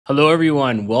Hello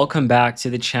everyone, welcome back to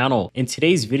the channel. In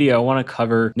today's video, I want to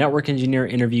cover network engineer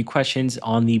interview questions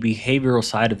on the behavioral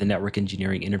side of the network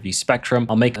engineering interview spectrum.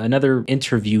 I'll make another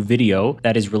interview video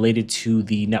that is related to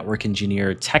the network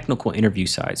engineer technical interview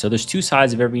side. So there's two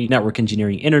sides of every network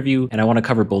engineering interview, and I want to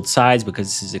cover both sides because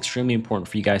this is extremely important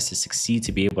for you guys to succeed,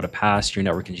 to be able to pass your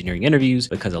network engineering interviews,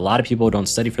 because a lot of people don't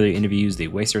study for their interviews, they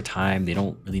waste their time, they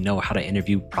don't really know how to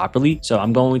interview properly. So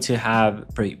I'm going to have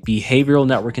behavioral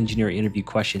network engineering interview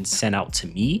questions sent out to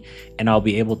me, and I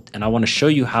want to show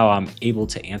you how I'm able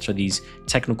to answer these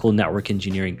behavioral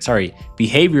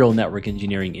network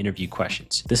engineering interview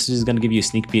questions. This is going to give you a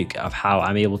sneak peek of how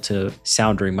I'm able to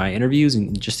sound during my interviews,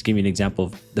 and just to give you an example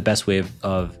of the best way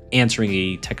of answering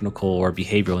a technical or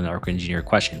behavioral network engineer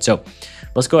question. So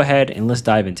let's go ahead and let's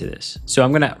dive into this. So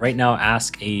I'm going to right now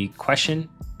ask a question,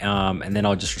 and then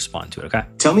I'll just respond to it, okay?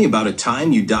 Tell me about a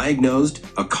time you diagnosed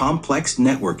a complex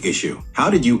network issue. How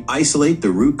did you isolate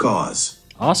the root cause?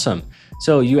 Awesome.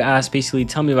 So you asked, basically,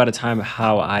 tell me about a time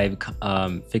how I've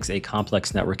fixed a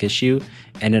complex network issue,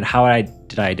 and then how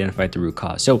did I identify the root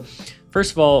cause. So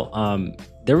first of all,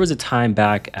 there was a time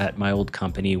back at my old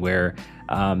company where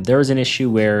there was an issue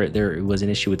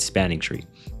with spanning tree,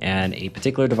 and a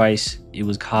particular device, it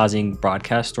was causing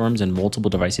broadcast storms and multiple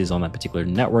devices on that particular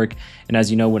network. And as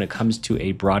you know, when it comes to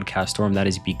a broadcast storm, that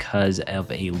is because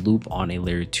of a loop on a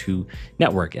layer 2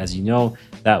 network. As you know,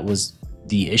 that was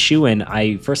the issue, and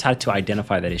I first had to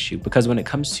identify that issue, because when it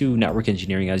comes to network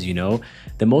engineering, as you know,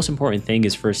 the most important thing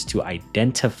is first to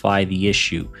identify the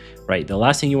issue, right? The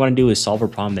last thing you want to do is solve a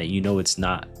problem that you know that's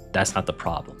not the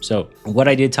problem. So what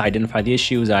I did to identify the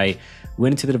issue is I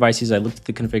went into the devices, I looked at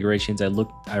the configurations,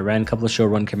 I ran a couple of show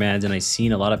run commands, and I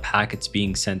seen a lot of packets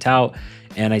being sent out,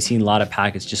 and I seen a lot of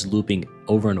packets just looping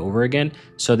over and over again.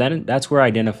 So then that's where I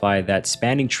identified that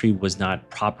spanning tree was not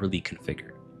properly configured.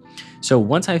 So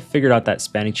once I figured out that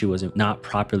spanning tree was not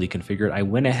properly configured, I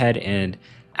went ahead and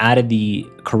added the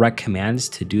correct commands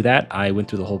to do that. I went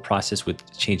through the whole process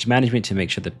with change management to make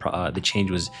sure that the change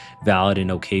was valid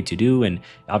and okay to do. And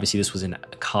obviously this wasn't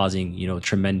causing,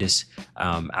 tremendous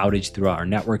outage throughout our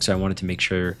network. So I wanted to make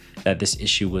sure that this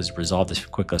issue was resolved as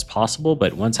quickly as possible.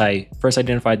 But once I first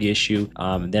identified the issue,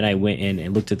 then I went in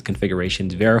and looked at the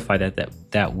configurations, verified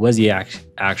that was the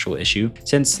actual issue.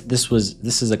 Since this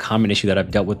is a common issue that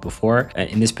I've dealt with before,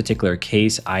 in this particular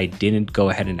case, I didn't go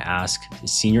ahead and ask the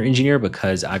senior engineer,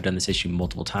 because I've done this issue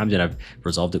multiple times and I've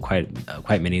resolved it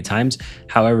quite many times.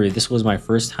 However, this was my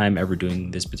first time ever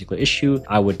doing this particular issue.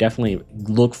 I would definitely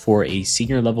look for a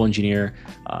senior level engineer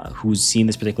who's seen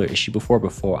this particular issue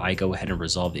before I go ahead and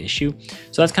resolve the issue.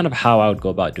 So that's kind of how I would go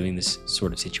about doing this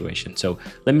sort of situation. So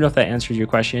let me know if that answers your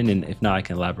question, and if not, I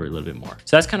can elaborate a little bit more.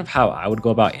 So that's kind of how I would go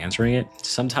about answering it.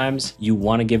 Sometimes you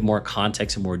want to give more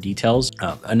context and more details.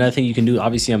 Another thing you can do,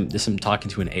 obviously I'm talking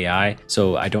to an AI,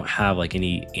 so I don't have like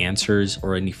any answers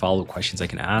or any follow-up questions I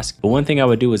can ask. But one thing I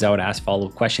would do is I would ask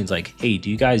follow-up questions like, hey, do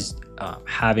you guys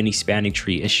have any spanning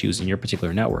tree issues in your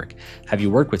particular network? Have you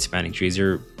worked with spanning trees,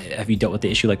 or have you dealt with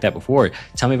the issue like that before?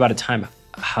 Tell me about a time.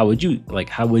 How would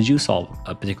you solve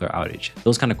a particular outage?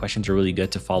 Those kind of questions are really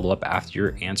good to follow up after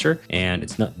your answer. And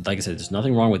it's not, like I said, there's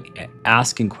nothing wrong with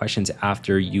asking questions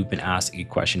after you've been asked a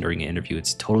question during an interview.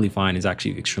 It's totally fine. It's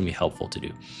actually extremely helpful to do.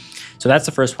 So that's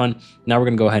the first one. Now we're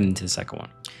going to go ahead into the second one.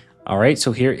 All right,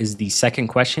 so here is the second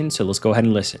question. So let's go ahead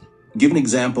and listen. Give an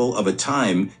example of a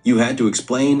time you had to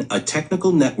explain a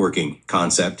technical networking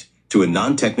concept to a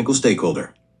non-technical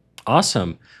stakeholder.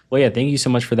 Awesome. Well, yeah, thank you so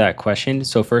much for that question.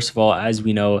 So first of all, as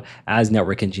we know, as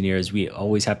network engineers, we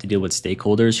always have to deal with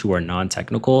stakeholders who are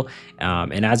non-technical.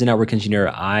 And as a network engineer,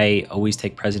 I always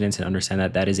take precedence and understand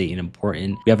that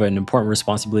we have an important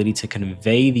responsibility to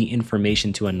convey the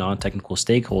information to a non-technical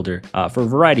stakeholder for a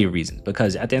variety of reasons.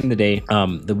 Because at the end of the day,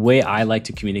 the way I like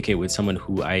to communicate with someone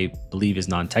who I believe is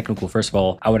non-technical, first of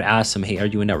all, I would ask them, hey, are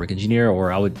you a network engineer?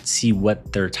 Or I would see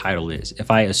what their title is. If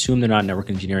I assume they're not network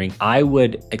engineering, I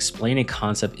would explain a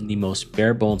concept in the most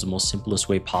bare bones and most simplest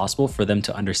way possible for them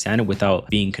to understand it without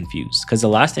being confused. Because the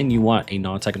last thing you want a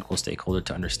non-technical stakeholder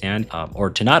to understand or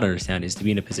to not understand is to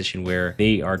be in a position where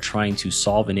they are trying to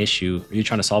solve an issue, or you're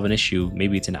trying to solve an issue,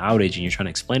 maybe it's an outage, and you're trying to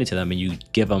explain it to them and you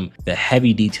give them the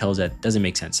heavy details that doesn't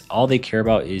make sense. All they care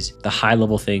about is the high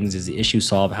level things, is the issue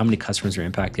solved, how many customers are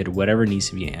impacted, whatever needs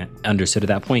to be understood at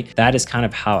that point. That is kind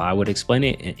of how I would explain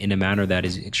it, in a manner that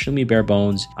is extremely bare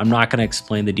bones. I'm not going to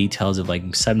explain the details of like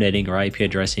subnetting or IP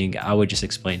addressing. I would just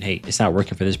explain, hey, it's not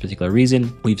working for this particular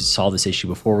reason. We've solved this issue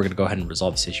before. We're going to go ahead and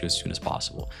resolve this issue as soon as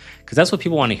possible. Because that's what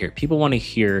people want to hear. People want to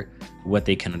hear what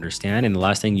they can understand. And the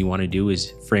last thing you want to do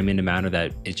is frame it in a manner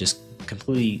that it just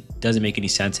completely doesn't make any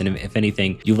sense. And if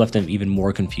anything, you've left them even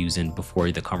more confused than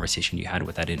before the conversation you had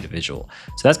with that individual.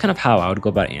 So that's kind of how I would go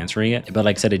about answering it. But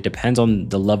like I said, it depends on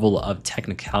the level of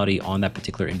technicality on that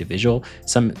particular individual.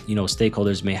 Some,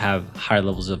 stakeholders may have higher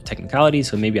levels of technicality,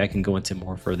 so maybe I can go into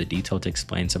more further detail to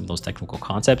explain some of those technical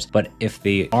concepts. But if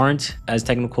they aren't as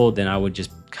technical, then I would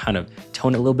just kind of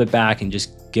tone it a little bit back and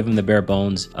just give them the bare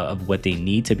bones of what they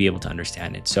need to be able to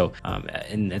understand it. So,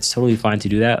 and it's totally fine to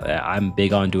do that. I'm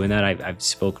big on doing that. I've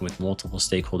spoken with multiple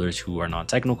stakeholders who are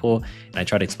non-technical, and I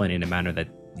try to explain it in a manner that,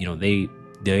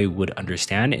 they would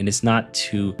understand. And it's not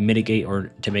to mitigate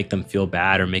or to make them feel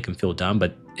bad or make them feel dumb,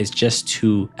 but it's just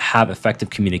to have effective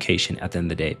communication at the end of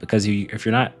the day. Because if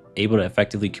you're not able to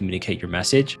effectively communicate your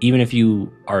message, even if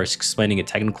you are explaining it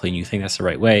technically and you think that's the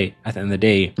right way, at the end of the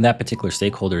day, that particular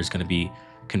stakeholder is going to be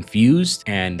confused,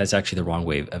 and that's actually the wrong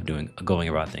way of going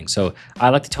about things. So I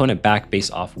like to tone it back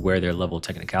based off where their level of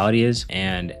technicality is,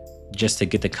 and just to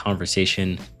get the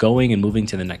conversation going and moving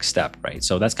to the next step, right?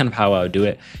 So that's kind of how I would do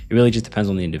it. It really just depends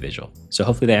on the individual. So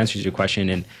hopefully that answers your question.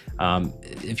 And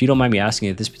if you don't mind me asking,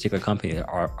 at this particular company,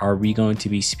 are we going to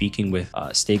be speaking with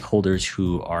stakeholders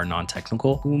who are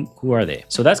non-technical? Who are they?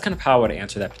 So that's kind of how I would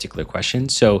answer that particular question.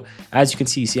 So as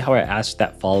you see how I asked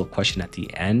that follow-up question at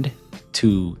the end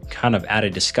to kind of add a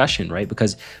discussion, right?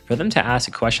 Because for them to ask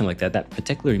a question like that, that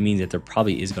particularly means that there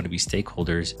probably is going to be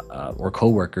stakeholders or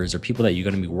coworkers or people that you're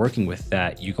going to be working with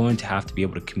that you're going to have to be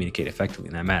able to communicate effectively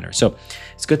in that manner. So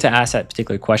it's good to ask that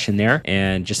particular question there,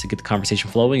 and just to get the conversation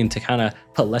flowing and to kind of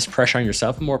put less pressure on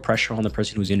yourself and more pressure on the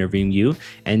person who's interviewing you.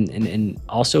 And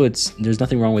also there's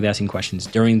nothing wrong with asking questions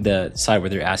during the side where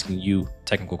they're asking you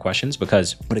technical questions,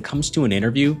 because when it comes to an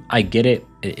interview, I get it.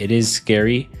 It is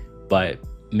scary, but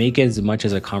make it as much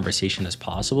as a conversation as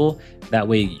possible. That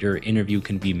way your interview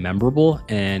can be memorable,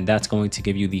 and that's going to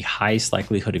give you the highest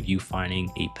likelihood of you finding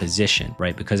a position,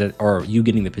 right? Or you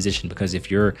getting the position, because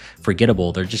if you're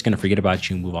forgettable, they're just going to forget about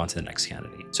you and move on to the next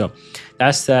candidate. So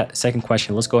that's that second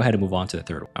question. Let's go ahead and move on to the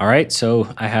third one. All right, so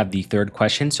I have the third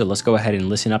question. So let's go ahead and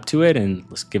listen up to it and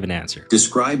let's give an answer.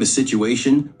 Describe a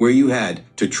situation where you had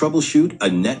to troubleshoot a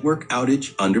network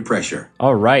outage under pressure.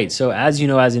 All right, so as you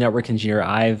know, as a network engineer,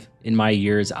 in my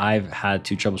years, I've had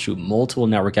to troubleshoot multiple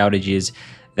network outages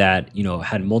that,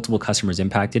 had multiple customers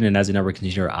impacted. And as a network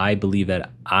engineer, I believe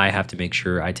that I have to make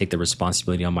sure I take the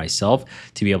responsibility on myself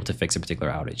to be able to fix a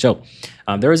particular outage. So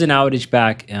there was an outage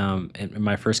back in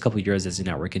my first couple of years as a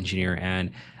network engineer,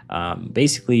 and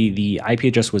basically the IP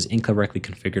address was incorrectly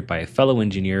configured by a fellow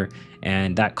engineer,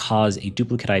 and that caused a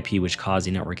duplicate IP, which caused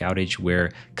a network outage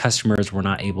where customers were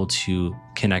not able to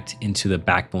connect into the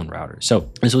backbone router.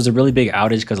 So this was a really big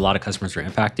outage because a lot of customers were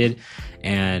impacted.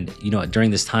 And, during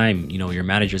this time, your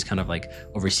manager is kind of like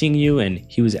overseeing you, and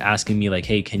he was asking me like,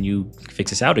 hey, can you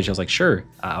fix this outage? I was like, sure,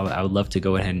 I would love to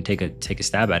go ahead and take a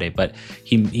stab at it. But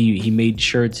he made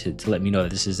sure to let me know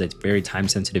that this is a very time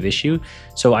sensitive issue.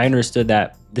 So I understood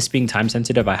that this being time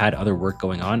sensitive, I had other work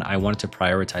going on. I wanted to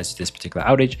prioritize this particular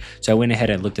outage. So I went ahead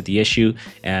and looked at the issue,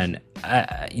 and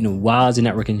while as a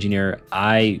network engineer,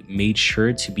 I made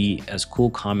sure to be as cool,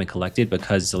 calm, and collected,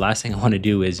 because the last thing I want to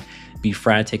do is be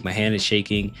frantic. My hand is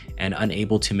shaking and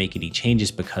unable to make any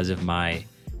changes because of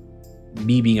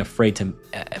me being afraid to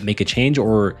make a change,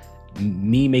 or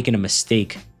me making a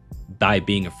mistake by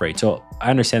being afraid. So I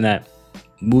understand that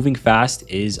moving fast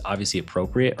is obviously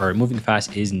appropriate, or moving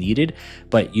fast is needed,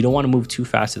 but you don't want to move too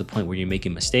fast to the point where you're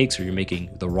making mistakes or you're making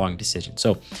the wrong decision.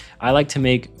 So I like to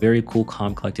make very cool,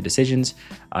 calm, collected decisions.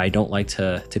 I don't like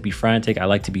to be frantic. I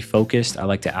like to be focused. I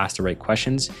like to ask the right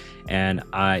questions. And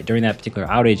during that particular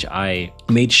outage, I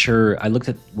made sure I looked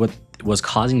at what was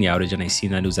causing the outage, and I seen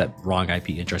that it was that wrong IP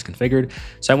address configured.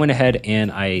 So I went ahead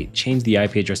and I changed the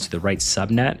IP address to the right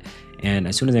subnet. And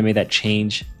as soon as I made that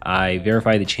change, I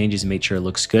verified the changes and made sure it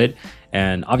looks good.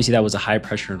 And obviously that was a high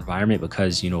pressure environment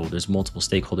because, there's multiple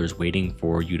stakeholders waiting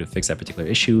for you to fix that particular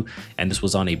issue. And this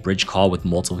was on a bridge call with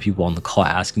multiple people on the call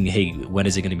asking, hey, when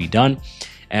is it going to be done?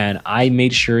 And I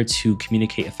made sure to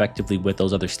communicate effectively with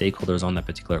those other stakeholders on that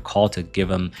particular call to give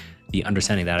them the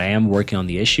understanding that I am working on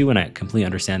the issue, and I completely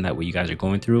understand that what you guys are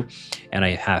going through. And I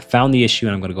have found the issue,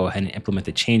 and I'm going to go ahead and implement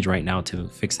the change right now to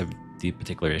fix the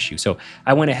particular issue. So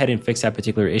I went ahead and fixed that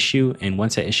particular issue. And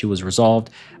once that issue was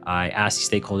resolved, I asked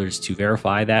the stakeholders to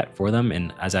verify that for them.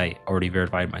 And as I already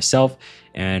verified myself,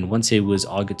 and once it was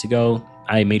all good to go,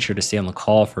 I made sure to stay on the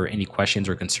call for any questions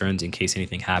or concerns in case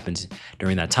anything happens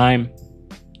during that time.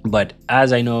 But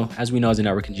as we know as a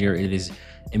network engineer, it is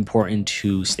important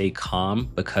to stay calm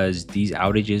because these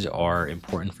outages are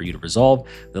important for you to resolve.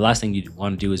 The last thing you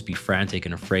want to do is be frantic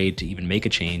and afraid to even make a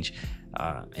change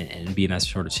and be in that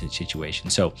sort of situation.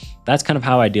 So that's kind of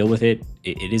how I deal with it.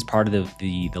 It is part of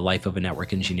the life of a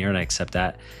network engineer, and I accept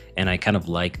that. And I kind of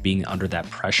like being under that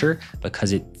pressure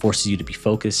because it forces you to be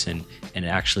focused, and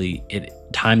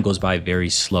time goes by very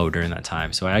slow during that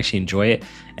time. So I actually enjoy it,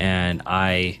 and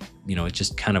it's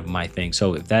just kind of my thing.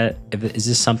 So is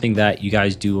this something that you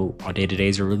guys do on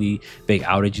day-to-days, or really big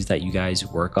outages that you guys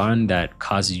work on that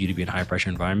causes you to be in high pressure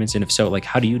environments? And if so, like,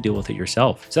 how do you deal with it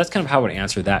yourself? So that's kind of how I would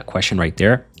answer that question right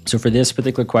there. So for this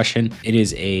particular question, it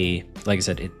is like I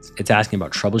said, it's asking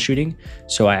about troubleshooting.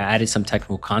 So I added some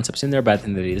technical concepts in there, but at the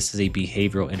end of the day, this is a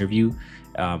behavioral interview.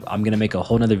 I'm going to make a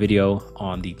whole nother video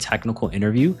on the technical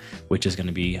interview, which is going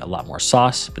to be a lot more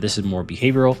sauce, but this is more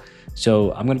behavioral.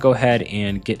 So I'm going to go ahead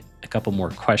and get a couple more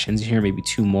questions here, maybe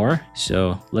 2 more.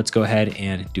 So let's go ahead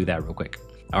and do that real quick.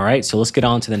 All right, so let's get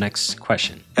on to the next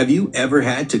question. Have you ever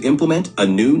had to implement a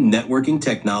new networking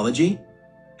technology?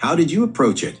 How did you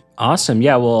approach it? Awesome.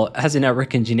 Yeah, well, as a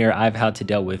network engineer, I've had to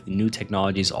deal with new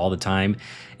technologies all the time.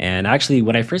 And actually,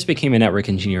 when I first became a network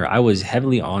engineer, I was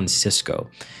heavily on Cisco.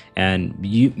 And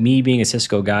me being a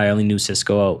Cisco guy, I only knew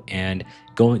Cisco, and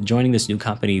joining this new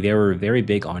company, they were very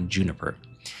big on Juniper.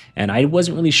 And I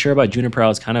wasn't really sure about Juniper.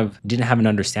 I didn't have an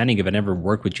understanding of it. I never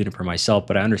worked with Juniper myself,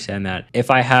 but I understand that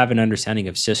if I have an understanding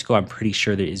of Cisco, I'm pretty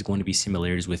sure there is going to be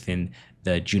similarities within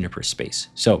the Juniper space.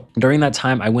 So during that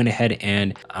time, I went ahead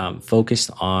and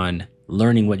focused on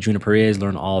learning what Juniper is,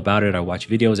 learn all about it. I watch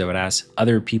videos. I would ask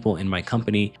other people in my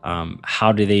company,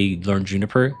 how do they learn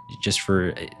Juniper, just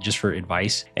for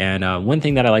advice. And one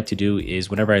thing that I like to do is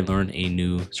whenever I learn a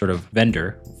new sort of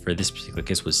vendor, for this particular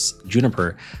case was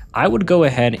Juniper, I would go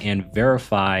ahead and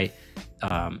verify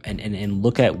and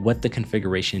look at what the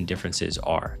configuration differences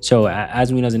are. So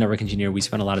as we know, as a network engineer, we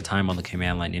spend a lot of time on the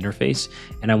command line interface,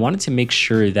 and I wanted to make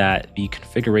sure that the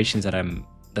configurations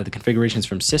that the configurations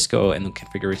from Cisco and the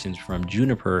configurations from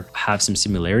Juniper have some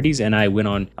similarities. And I went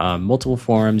on multiple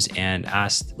forums and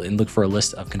asked and looked for a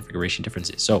list of configuration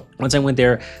differences. So once I went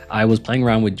there, I was playing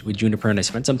around with Juniper, and I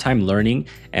spent some time learning.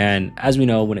 And as we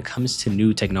know, when it comes to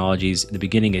new technologies, in the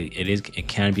beginning, it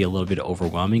can be a little bit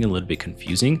overwhelming, a little bit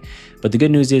confusing. But the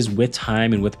good news is, with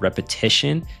time and with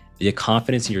repetition, the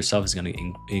confidence in yourself is going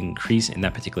to increase in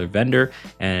that particular vendor.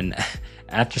 And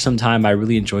after some time, I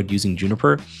really enjoyed using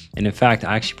Juniper. And in fact,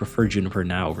 I actually prefer Juniper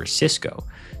now over Cisco.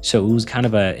 So it was kind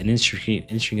of an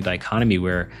interesting dichotomy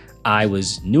where I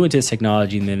was new into this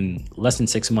technology, and then less than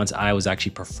 6 months, I was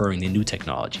actually preferring the new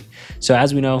technology. So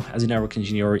as we know, as a network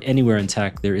engineer or anywhere in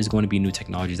tech, there is going to be new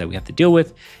technologies that we have to deal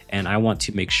with. And I want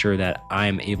to make sure that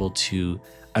I'm able to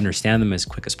understand them as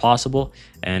quick as possible,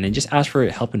 and then just ask for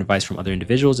help and advice from other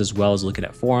individuals, as well as looking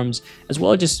at forums, as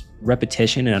well as just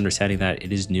repetition and understanding that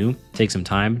it is new. Take some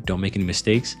time, don't make any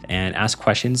mistakes, and ask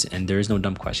questions. And there is no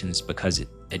dumb questions, because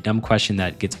a dumb question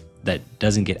that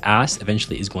doesn't get asked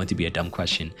eventually is going to be a dumb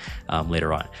question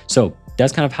later on. So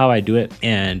that's kind of how I do it,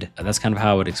 and that's kind of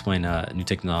how I would explain new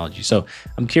technology. So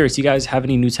I'm curious, you guys have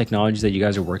any new technologies that you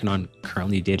guys are working on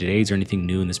currently day-to-days, or anything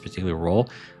new in this particular role?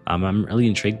 I'm really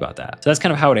intrigued about that. So that's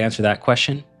kind of how I would answer that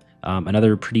question.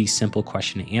 Another pretty simple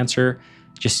question to answer.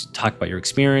 Just talk about your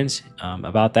experience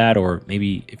about that, or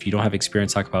maybe if you don't have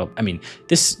experience, talk about,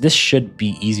 this should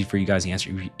be easy for you guys to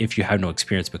answer if you have no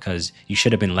experience, because you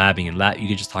should have been labbing, and you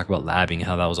could just talk about labbing and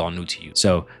how that was all new to you.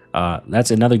 So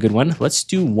that's another good one. Let's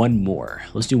do one more.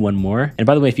 And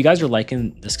by the way, if you guys are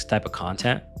liking this type of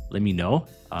content, let me know.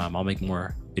 I'll make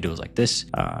more videos like this.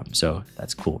 So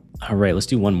that's cool. All right, let's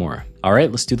do one more. All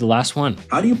right, let's do the last one.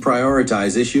 How do you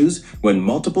prioritize issues when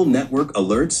multiple network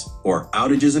alerts or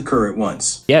outages occur at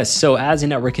once? Yes, so as a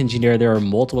network engineer, there are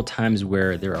multiple times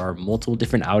where there are multiple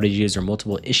different outages or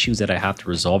multiple issues that I have to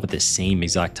resolve at the same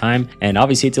exact time. And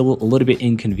obviously it's a little bit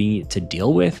inconvenient to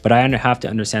deal with, but I have to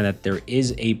understand that there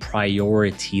is a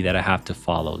priority that I have to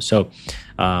follow. So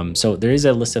there is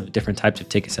a list of different types of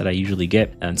tickets that I usually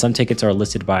get, and some tickets are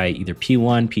listed by either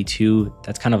P1, P2.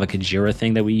 That's kind of like a Jira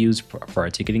thing that we use for our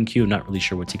ticketing queue. I'm not really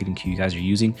sure what ticketing queue you guys are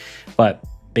using, but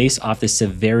based off the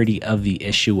severity of the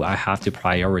issue, I have to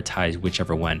prioritize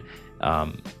whichever one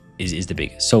is the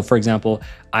biggest. So for example,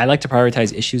 I like to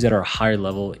prioritize issues that are higher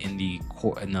level in the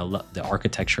core, in the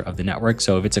architecture of the network.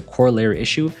 So if it's a core layer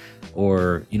issue,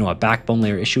 or a backbone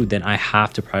layer issue, then I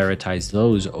have to prioritize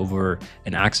those over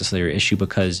an access layer issue,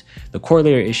 because the core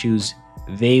layer issues,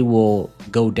 they will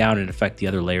go down and affect the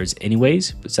other layers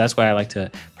anyways. So that's why I like to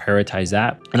prioritize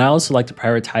that. And I also like to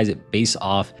prioritize it based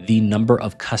off the number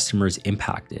of customers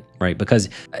impacted, right? Because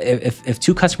if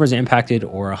 2 customers are impacted,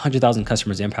 or 100,000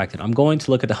 customers impacted, I'm going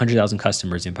to look at the 100,000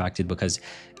 customers impacted, because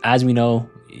as we know,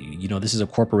 this is a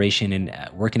corporation, and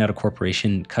working at a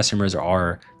corporation, customers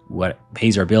are what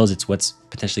pays our bills. It's what's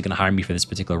potentially going to hire me for this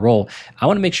particular role. I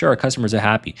want to make sure our customers are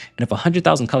happy. And if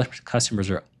 100,000 customers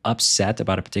are upset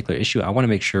about a particular issue, I want to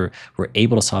make sure we're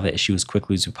able to solve that issue as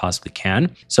quickly as we possibly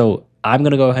can. So I'm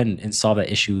going to go ahead and solve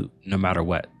that issue no matter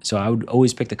what. So I would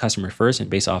always pick the customer first and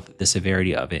based off the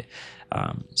severity of it.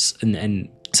 And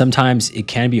sometimes it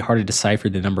can be hard to decipher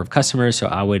the number of customers. So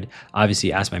I would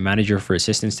obviously ask my manager for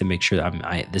assistance to make sure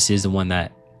that this is the one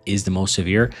that is the most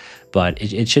severe, but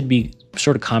it should be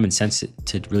sort of common sense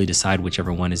to really decide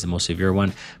whichever one is the most severe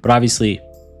one. But obviously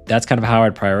that's kind of how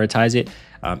I'd prioritize it.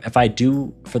 If I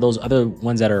do, for those other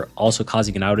ones that are also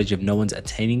causing an outage, if no one's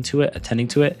attending to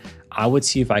it, I would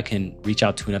see if I can reach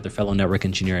out to another fellow network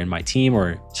engineer in my team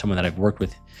or someone that I've worked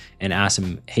with and ask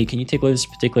them, hey, can you take a look at this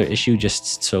particular issue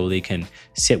just so they can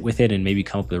sit with it and maybe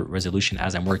come up with a resolution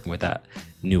as I'm working with that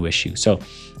new issue. So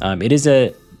it is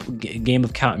a game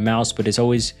of cat and mouse, but it's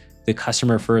always the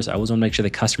customer first. I always want to make sure the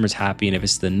customer's happy. And if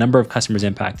it's the number of customers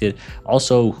impacted,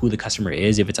 also who the customer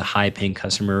is. If it's a high paying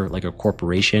customer, like a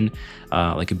corporation,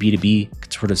 like a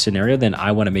B2B sort of scenario, then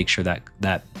I want to make sure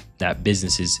that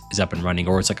business is up and running,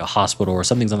 or it's like a hospital or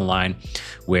something's on the line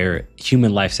where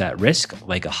human life's at risk,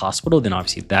 like a hospital, then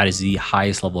obviously that is the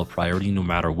highest level of priority no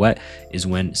matter what, is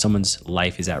when someone's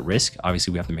life is at risk.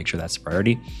 Obviously we have to make sure that's a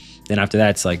priority. Then after that,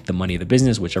 it's like the money of the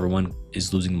business, whichever one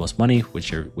is losing the most money,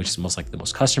 which is most like the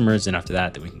most customers. And after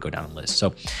that, then we can go down the list. So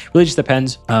it really just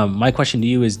depends. My question to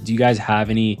you is, do you guys have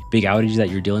any big outages that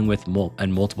you're dealing with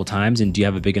multiple times? And do you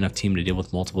have a big enough team to deal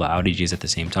with multiple outages at the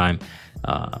same time?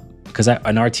 Because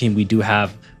on our team, we do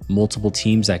have multiple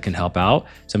teams that can help out.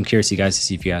 So I'm curious, you guys, to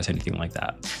see if you guys have anything like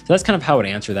that. So that's kind of how I would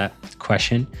answer that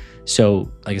question.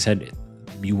 So like I said,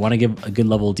 you want to give a good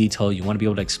level of detail. You want to be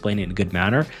able to explain it in a good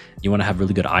manner. You want to have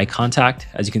really good eye contact.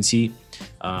 As you can see,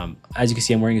 I'm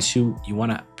wearing a suit. You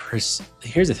want to,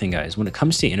 here's the thing, guys, when it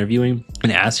comes to interviewing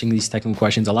and asking these technical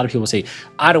questions, a lot of people say,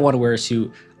 I don't want to wear a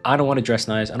suit. I don't want to dress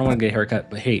nice. I don't want to get a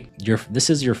haircut. But hey, this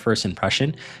is your first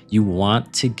impression. You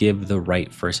want to give the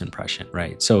right first impression,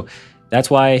 right? So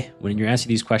that's why when you're answering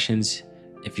these questions,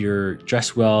 if you're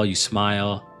dressed well, you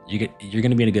smile, you're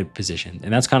going to be in a good position.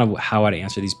 And that's kind of how I'd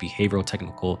answer these behavioral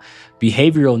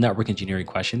network engineering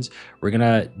questions. We're going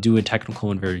to do a technical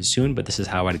one very soon, but this is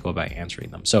how I'd go about answering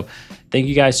them. So thank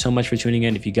you guys so much for tuning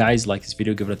in. If you guys like this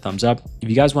video, give it a thumbs up. If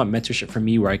you guys want mentorship from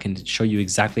me where I can show you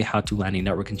exactly how to land a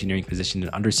network engineering position in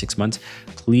under 6 months,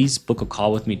 please book a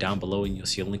call with me down below and you'll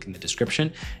see a link in the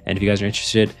description. And if you guys are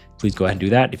interested, please go ahead and do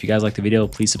that. If you guys like the video,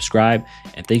 please subscribe.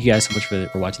 And thank you guys so much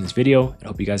for watching this video. I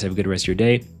hope you guys have a good rest of your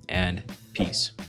day, and peace.